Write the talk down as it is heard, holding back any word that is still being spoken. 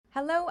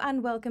Hello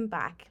and welcome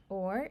back,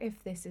 or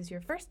if this is your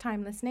first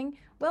time listening,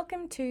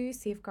 welcome to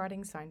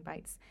Safeguarding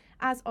Soundbites.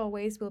 As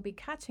always, we'll be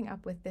catching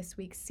up with this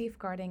week's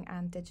safeguarding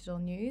and digital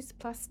news,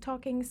 plus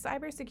talking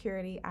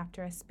cybersecurity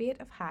after a spate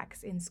of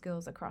hacks in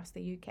schools across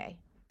the UK.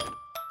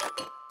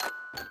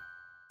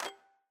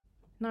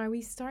 Now,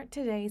 we start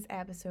today's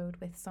episode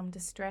with some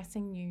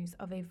distressing news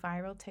of a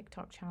viral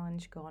TikTok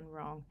challenge gone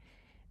wrong.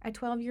 A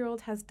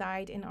 12-year-old has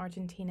died in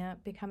Argentina,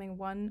 becoming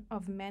one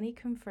of many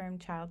confirmed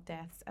child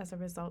deaths as a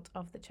result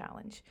of the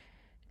challenge.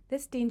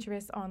 This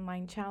dangerous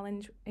online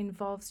challenge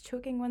involves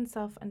choking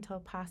oneself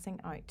until passing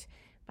out.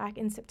 Back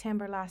in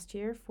September last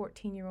year,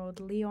 14-year-old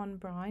Leon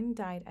Brown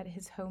died at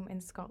his home in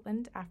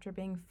Scotland after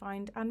being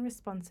found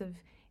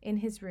unresponsive in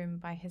his room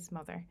by his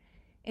mother.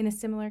 In a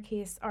similar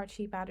case,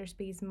 Archie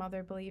Battersby's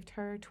mother believed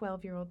her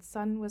 12-year-old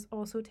son was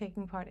also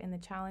taking part in the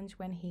challenge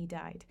when he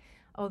died,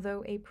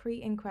 although a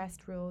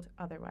pre-inquest ruled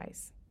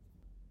otherwise.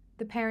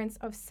 The parents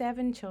of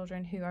 7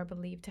 children who are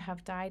believed to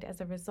have died as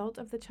a result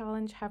of the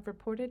challenge have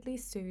reportedly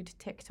sued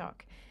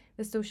TikTok.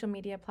 The social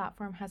media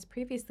platform has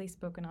previously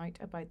spoken out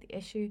about the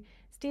issue,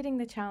 stating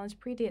the challenge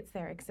predates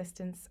their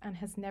existence and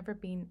has never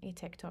been a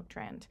TikTok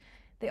trend.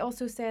 They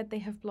also said they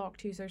have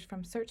blocked users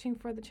from searching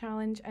for the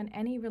challenge and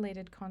any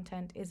related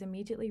content is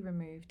immediately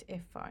removed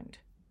if found.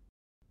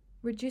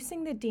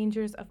 Reducing the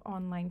dangers of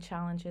online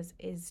challenges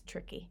is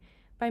tricky.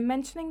 By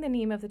mentioning the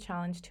name of the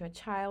challenge to a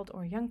child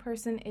or young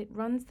person, it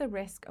runs the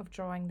risk of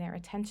drawing their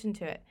attention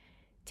to it.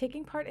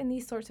 Taking part in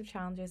these sorts of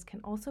challenges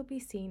can also be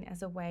seen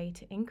as a way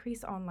to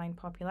increase online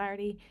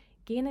popularity,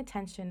 gain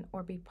attention,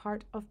 or be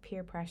part of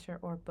peer pressure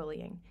or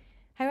bullying.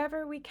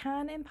 However, we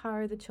can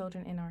empower the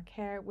children in our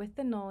care with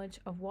the knowledge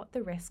of what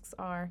the risks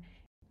are,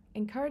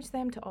 encourage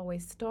them to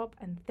always stop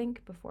and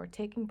think before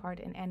taking part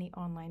in any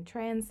online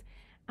trends,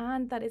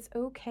 and that it's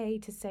okay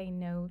to say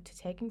no to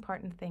taking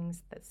part in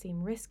things that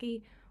seem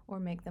risky or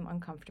make them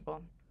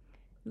uncomfortable.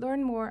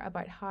 Learn more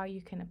about how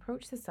you can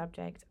approach the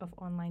subject of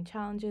online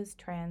challenges,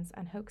 trends,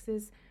 and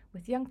hoaxes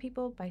with young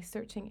people by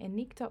searching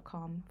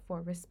Inique.com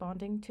for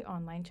responding to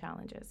online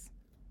challenges.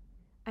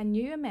 A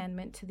new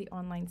amendment to the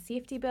online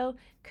safety bill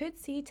could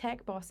see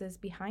tech bosses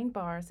behind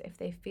bars if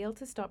they fail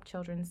to stop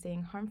children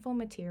seeing harmful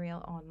material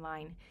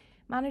online.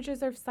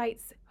 Managers of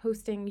sites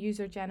hosting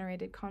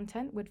user-generated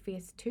content would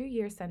face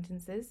 2-year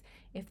sentences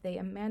if the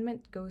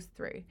amendment goes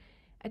through,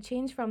 a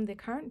change from the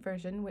current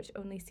version which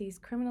only sees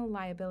criminal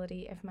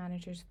liability if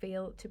managers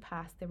fail to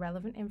pass the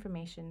relevant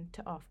information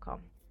to Ofcom.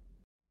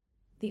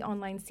 The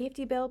online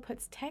safety bill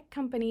puts tech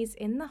companies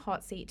in the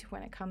hot seat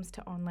when it comes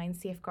to online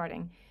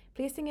safeguarding,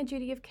 placing a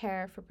duty of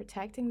care for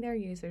protecting their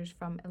users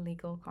from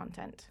illegal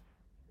content.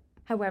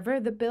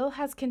 However, the bill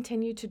has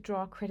continued to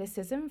draw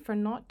criticism for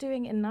not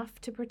doing enough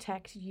to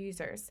protect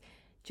users.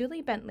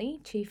 Julie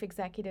Bentley, Chief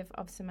Executive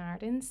of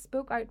Samaritans,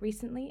 spoke out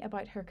recently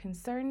about her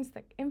concerns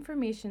that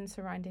information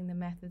surrounding the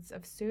methods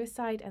of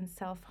suicide and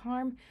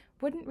self-harm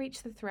wouldn't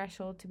reach the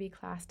threshold to be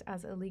classed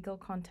as illegal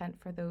content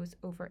for those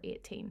over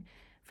 18,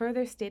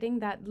 further stating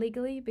that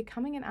legally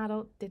becoming an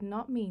adult did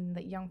not mean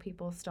that young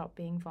people stopped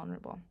being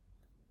vulnerable.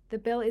 The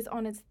bill is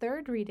on its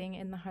 3rd reading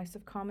in the House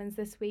of Commons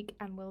this week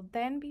and will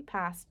then be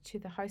passed to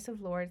the House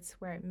of Lords,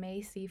 where it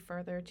may see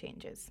further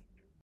changes.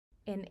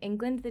 In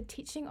England, the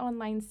Teaching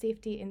Online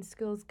Safety in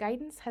Schools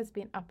guidance has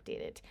been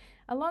updated.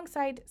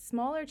 Alongside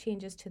smaller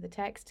changes to the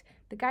text,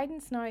 the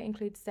guidance now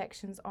includes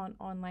sections on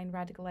online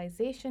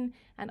radicalisation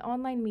and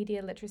online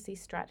media literacy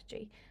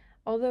strategy.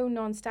 Although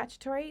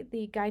non-statutory,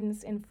 the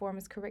guidance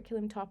informs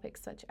curriculum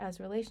topics such as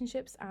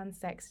relationships and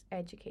sex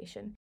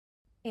education.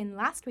 In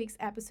last week's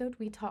episode,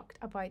 we talked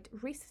about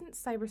recent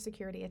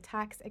cybersecurity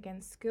attacks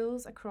against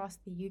schools across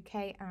the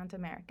UK and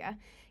America,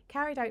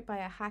 carried out by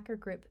a hacker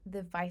group,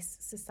 the Vice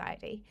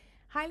Society.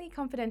 Highly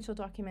confidential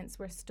documents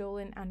were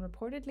stolen and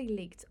reportedly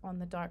leaked on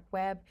the dark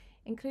web,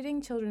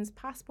 including children's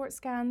passport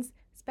scans,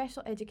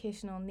 special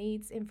educational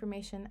needs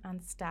information,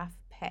 and staff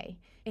pay.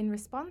 In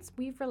response,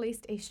 we've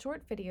released a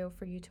short video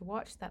for you to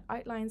watch that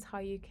outlines how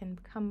you can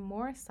become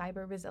more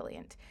cyber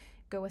resilient.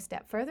 Go a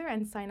step further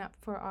and sign up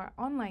for our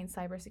online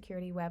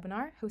cybersecurity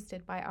webinar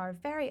hosted by our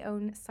very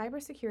own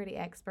cybersecurity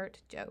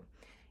expert, Joe.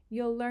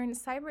 You'll learn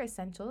cyber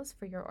essentials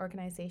for your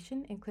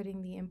organization,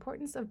 including the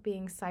importance of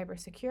being cyber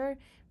secure,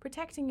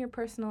 protecting your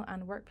personal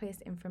and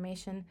workplace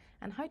information,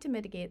 and how to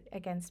mitigate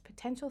against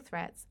potential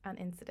threats and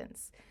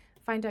incidents.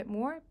 Find out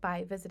more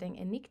by visiting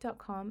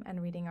Inique.com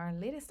and reading our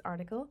latest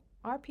article,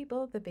 Are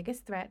People the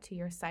Biggest Threat to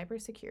Your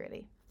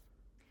Cybersecurity?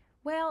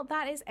 Well,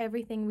 that is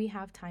everything we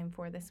have time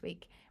for this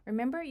week.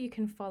 Remember, you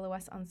can follow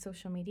us on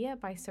social media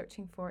by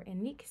searching for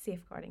Inique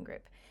Safeguarding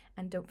Group.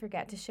 And don't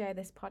forget to share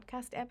this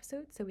podcast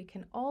episode so we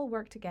can all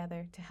work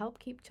together to help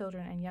keep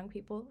children and young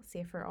people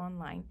safer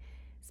online.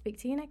 Speak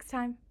to you next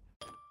time.